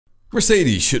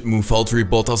Mercedes should move Valtteri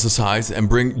Bottas aside and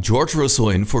bring George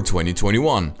Russell in for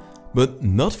 2021, but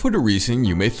not for the reason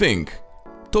you may think.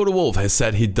 Toto Wolff has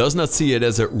said he does not see it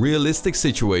as a realistic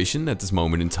situation at this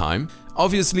moment in time,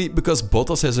 obviously because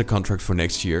Bottas has a contract for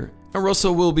next year and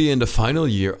Russell will be in the final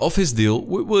year of his deal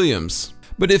with Williams.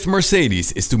 But if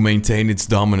Mercedes is to maintain its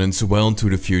dominance well into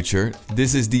the future,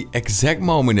 this is the exact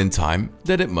moment in time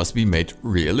that it must be made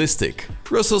realistic.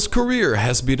 Russell's career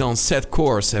has been on set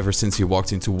course ever since he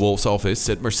walked into Wolff's office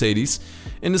at Mercedes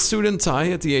in a suit and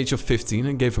tie at the age of 15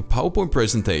 and gave a PowerPoint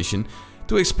presentation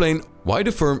to explain why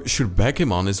the firm should back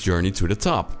him on his journey to the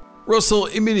top. Russell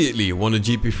immediately won the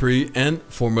GP3 and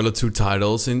Formula 2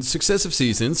 titles in successive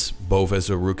seasons, both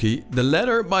as a rookie, the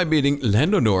latter by beating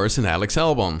Lando Norris and Alex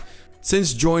Albon.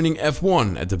 Since joining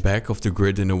F1 at the back of the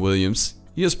grid in a Williams,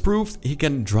 he has proved he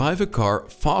can drive a car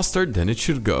faster than it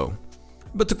should go.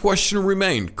 But the question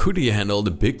remained, could he handle the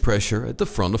big pressure at the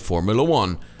front of Formula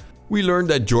 1? We learned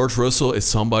that George Russell is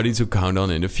somebody to count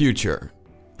on in the future.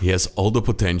 He has all the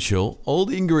potential, all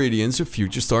the ingredients a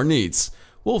future star needs,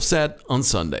 Wolff said on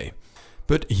Sunday.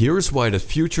 But here's why the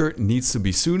future needs to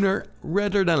be sooner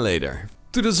rather than later.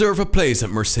 To deserve a place at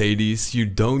Mercedes, you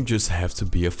don't just have to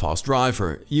be a fast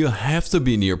driver, you have to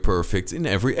be near perfect in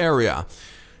every area.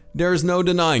 There is no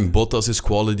denying Bottas'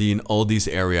 quality in all these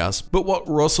areas, but what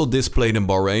Russell displayed in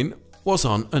Bahrain was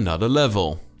on another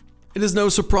level. It is no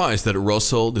surprise that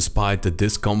Russell, despite the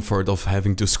discomfort of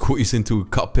having to squeeze into a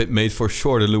cockpit made for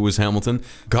shorter Lewis Hamilton,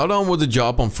 got on with the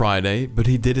job on Friday, but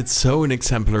he did it so in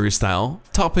exemplary style,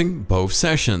 topping both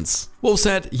sessions. Wolff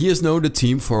said he has known the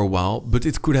team for a while, but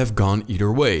it could have gone either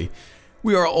way.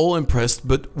 We are all impressed,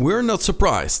 but we're not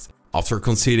surprised. After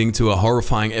conceding to a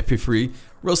horrifying EP3,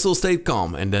 Russell stayed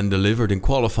calm and then delivered in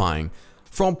qualifying.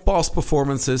 From past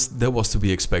performances that was to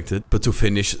be expected, but to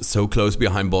finish so close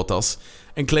behind Bottas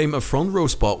and claim a front row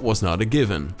spot was not a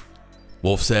given.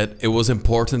 Wolff said it was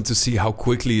important to see how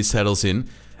quickly he settles in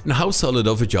and how solid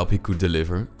of a job he could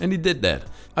deliver, and he did that.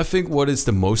 I think what is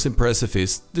the most impressive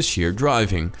is the sheer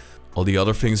driving. All the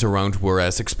other things around were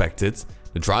as expected,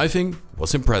 the driving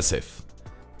was impressive.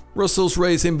 Russell's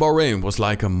race in Bahrain was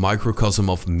like a microcosm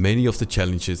of many of the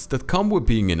challenges that come with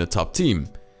being in a top team.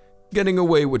 Getting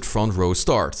away with front row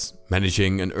starts,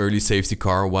 managing an early safety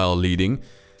car while leading,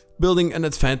 building an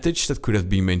advantage that could have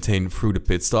been maintained through the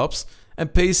pit stops,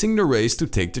 and pacing the race to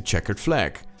take the checkered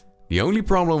flag. The only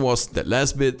problem was that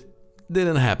last bit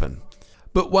didn't happen.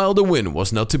 But while the win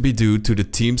was not to be due to the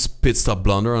team's pit stop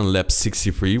blunder on lap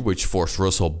 63, which forced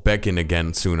Russell back in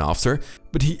again soon after,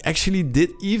 but he actually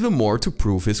did even more to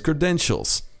prove his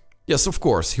credentials. Yes, of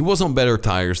course, he was on better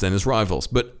tires than his rivals,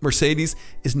 but Mercedes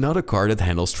is not a car that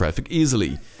handles traffic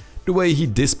easily. The way he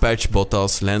dispatched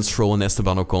Bottas, Lance Stroll and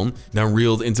Esteban Ocon, then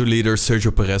reeled into leader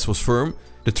Sergio Perez was firm,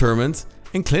 determined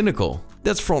and clinical.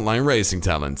 That's frontline racing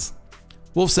talent.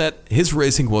 Wolff said his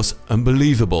racing was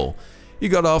unbelievable. He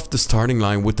got off the starting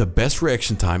line with the best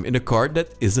reaction time in a car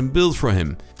that isn't built for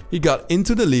him. He got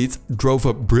into the lead, drove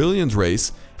a brilliant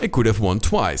race and could have won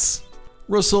twice.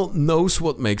 Russell knows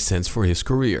what makes sense for his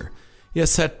career. He has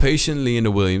sat patiently in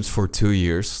the Williams for 2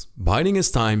 years, biding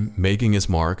his time, making his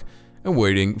mark and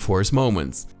waiting for his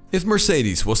moment. If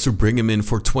Mercedes was to bring him in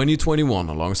for 2021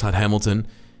 alongside Hamilton,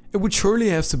 it would surely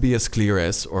have to be as clear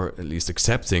as, or at least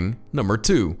accepting, number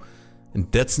 2.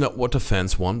 And that's not what the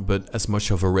fans want, but as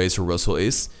much of a racer Russell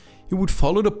is, he would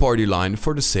follow the party line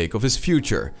for the sake of his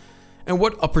future. And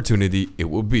what opportunity it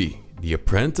would be, the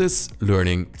apprentice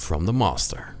learning from the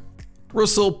master.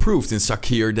 Russell proved in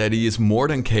Sakir that he is more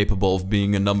than capable of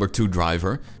being a number 2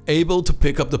 driver, able to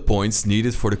pick up the points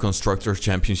needed for the Constructors'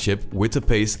 Championship with the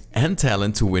pace and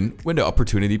talent to win when the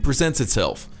opportunity presents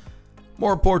itself.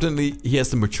 More importantly, he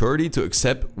has the maturity to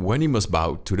accept when he must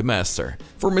bow to the master.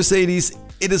 For Mercedes,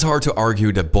 it is hard to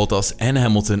argue that Bottas and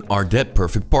Hamilton are that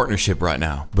perfect partnership right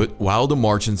now. But while the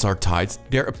margins are tight,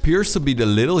 there appears to be the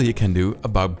little he can do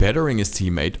about bettering his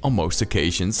teammate on most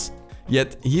occasions.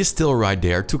 Yet he is still right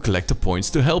there to collect the points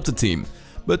to help the team.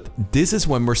 But this is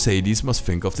when Mercedes must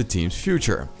think of the team's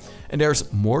future. And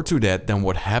there's more to that than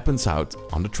what happens out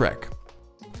on the track.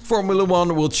 Formula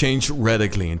 1 will change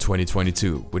radically in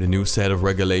 2022 with a new set of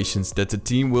regulations that the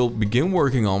team will begin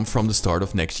working on from the start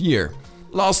of next year.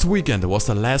 Last weekend was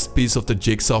the last piece of the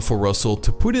jigsaw for Russell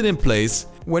to put it in place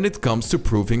when it comes to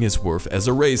proving his worth as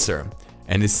a racer.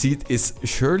 And his seat is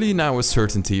surely now a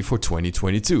certainty for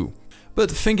 2022. But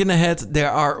thinking ahead,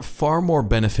 there are far more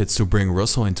benefits to bring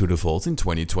Russell into the fold in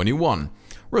 2021.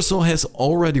 Russell has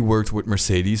already worked with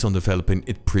Mercedes on developing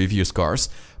its previous cars,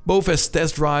 both as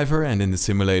test driver and in the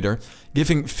simulator,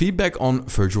 giving feedback on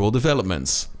virtual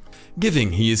developments.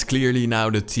 Given he is clearly now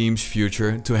the team's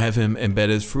future, to have him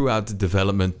embedded throughout the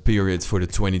development period for the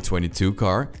 2022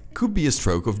 car could be a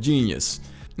stroke of genius.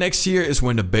 Next year is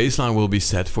when the baseline will be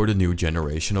set for the new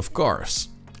generation of cars.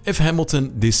 If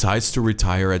Hamilton decides to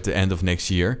retire at the end of next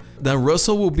year, then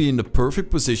Russell will be in the perfect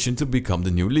position to become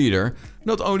the new leader,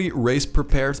 not only race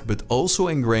prepared but also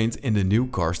ingrained in the new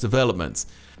car's development.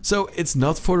 So it's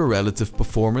not for the relative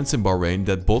performance in Bahrain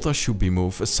that Bottas should be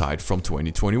moved aside from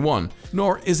 2021,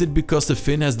 nor is it because the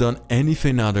Finn has done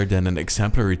anything other than an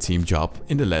exemplary team job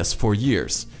in the last 4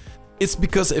 years. It's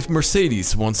because if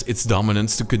Mercedes wants its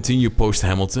dominance to continue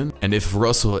post-Hamilton, and if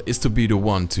Russell is to be the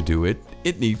one to do it,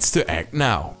 it needs to act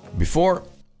now, before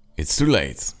it's too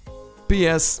late.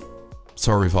 PS,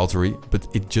 sorry Valtteri, but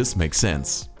it just makes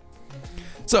sense.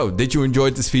 So, did you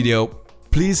enjoy this video?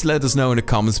 Please let us know in the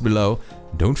comments below.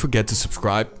 Don't forget to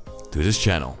subscribe to this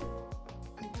channel.